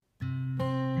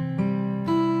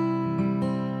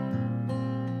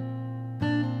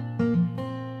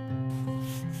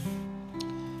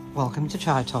Welcome to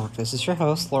Chai Talk. This is your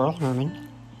host, Laurel Herman.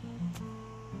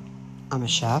 I'm a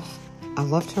chef. I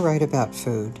love to write about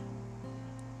food.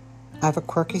 I have a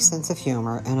quirky sense of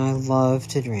humor, and I love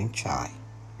to drink chai.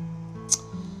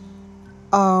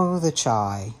 Oh, the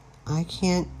chai. I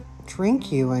can't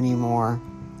drink you anymore.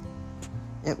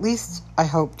 At least, I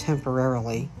hope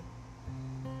temporarily.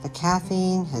 The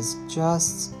caffeine has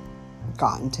just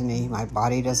gotten to me. My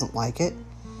body doesn't like it.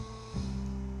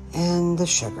 And the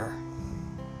sugar.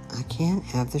 I can't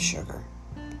have the sugar.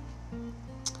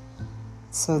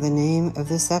 So the name of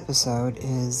this episode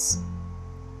is,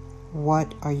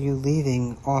 What Are You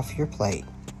Leaving Off Your Plate?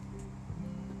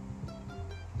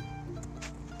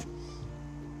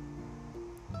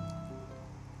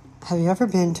 Have you ever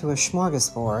been to a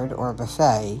smorgasbord or a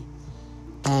buffet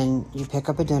and you pick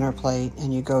up a dinner plate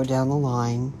and you go down the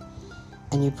line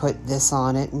and you put this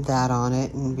on it and that on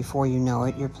it, and before you know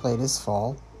it, your plate is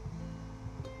full?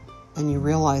 And you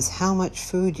realize how much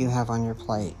food you have on your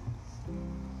plate.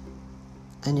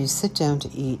 And you sit down to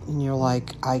eat and you're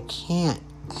like, I can't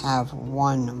have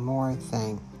one more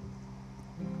thing.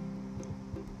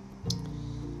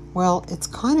 Well, it's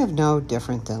kind of no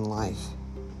different than life.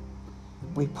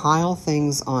 We pile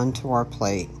things onto our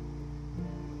plate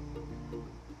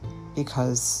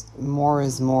because more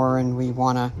is more and we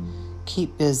want to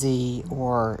keep busy,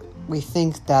 or we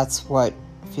think that's what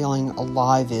feeling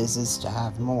alive is to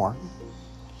have more.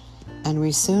 And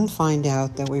we soon find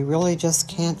out that we really just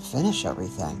can't finish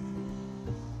everything.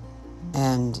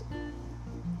 And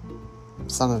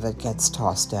some of it gets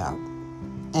tossed out.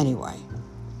 Anyway.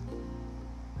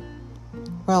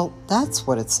 Well, that's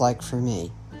what it's like for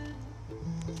me.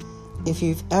 If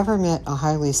you've ever met a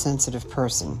highly sensitive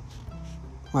person,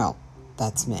 well,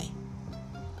 that's me.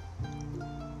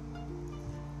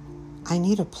 I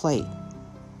need a plate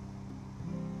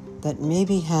that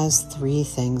maybe has 3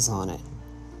 things on it,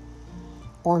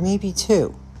 or maybe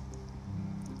 2,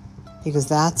 because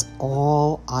that's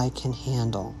all I can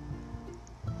handle.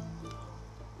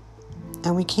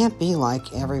 And we can't be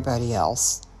like everybody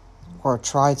else, or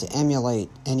try to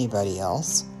emulate anybody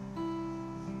else.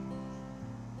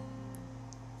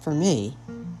 For me,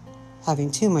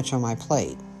 having too much on my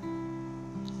plate,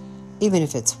 even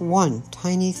if it's one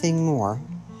tiny thing more,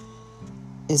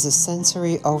 is a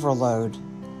sensory overload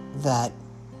that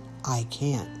I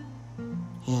can't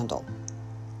handle.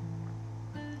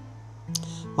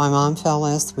 My mom fell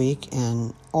last week,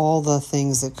 and all the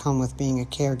things that come with being a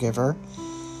caregiver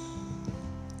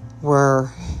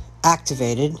were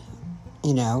activated,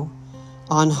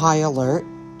 on high alert,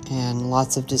 and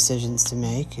lots of decisions to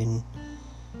make, and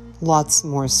lots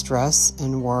more stress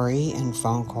and worry and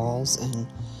phone calls and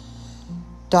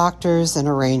doctors and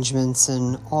arrangements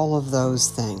and all of those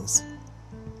things.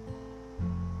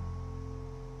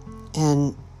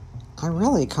 And I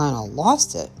really kind of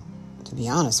lost it, to be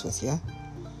honest with you.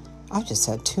 I just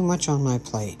had too much on my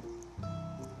plate.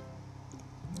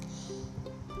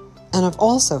 And I've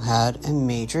also had a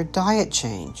major diet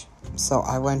change. So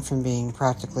I went from being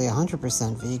practically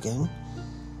 100% vegan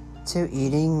to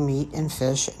eating meat and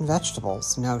fish and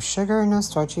vegetables. No sugar, no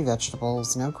starchy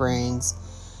vegetables, no grains,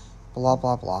 blah,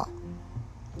 blah, blah.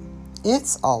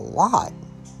 It's a lot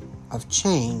of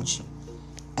change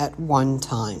at one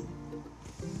time.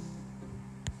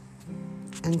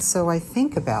 And so I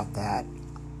think about that.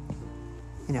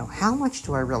 How much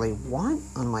do I really want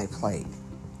on my plate?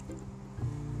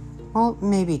 Well,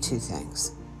 maybe 2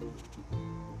 things.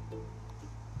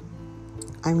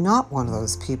 I'm not one of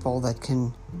those people that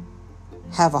can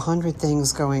have 100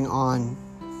 things going on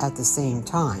at the same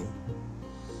time,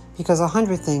 because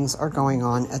 100 things are going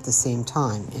on at the same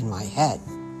time in my head.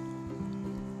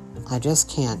 I just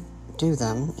can't do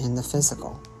them in the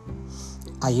physical.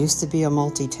 I used to be a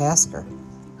multitasker.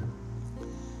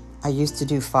 I used to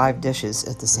do 5 dishes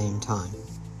at the same time.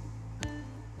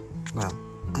 Well,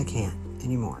 I can't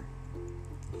anymore.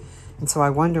 And so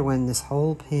I wonder, when this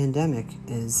whole pandemic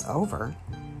is over,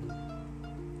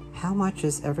 how much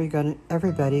is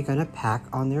everybody going to pack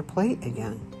on their plate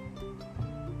again?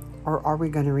 Or are we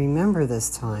going to remember this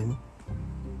time,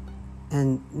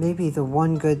 and maybe the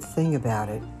one good thing about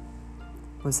it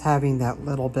was having that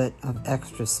little bit of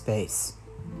extra space?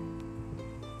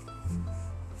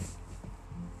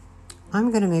 I'm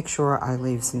going to make sure I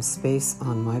leave some space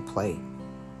on my plate.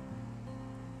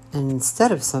 And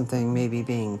instead of something maybe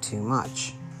being too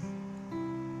much,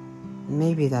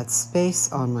 maybe that space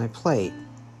on my plate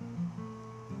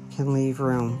can leave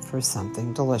room for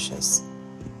something delicious.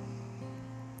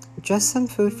 Just some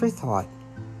food for thought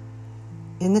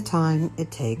in the time it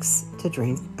takes to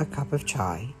drink a cup of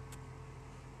chai.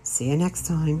 See you next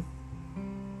time.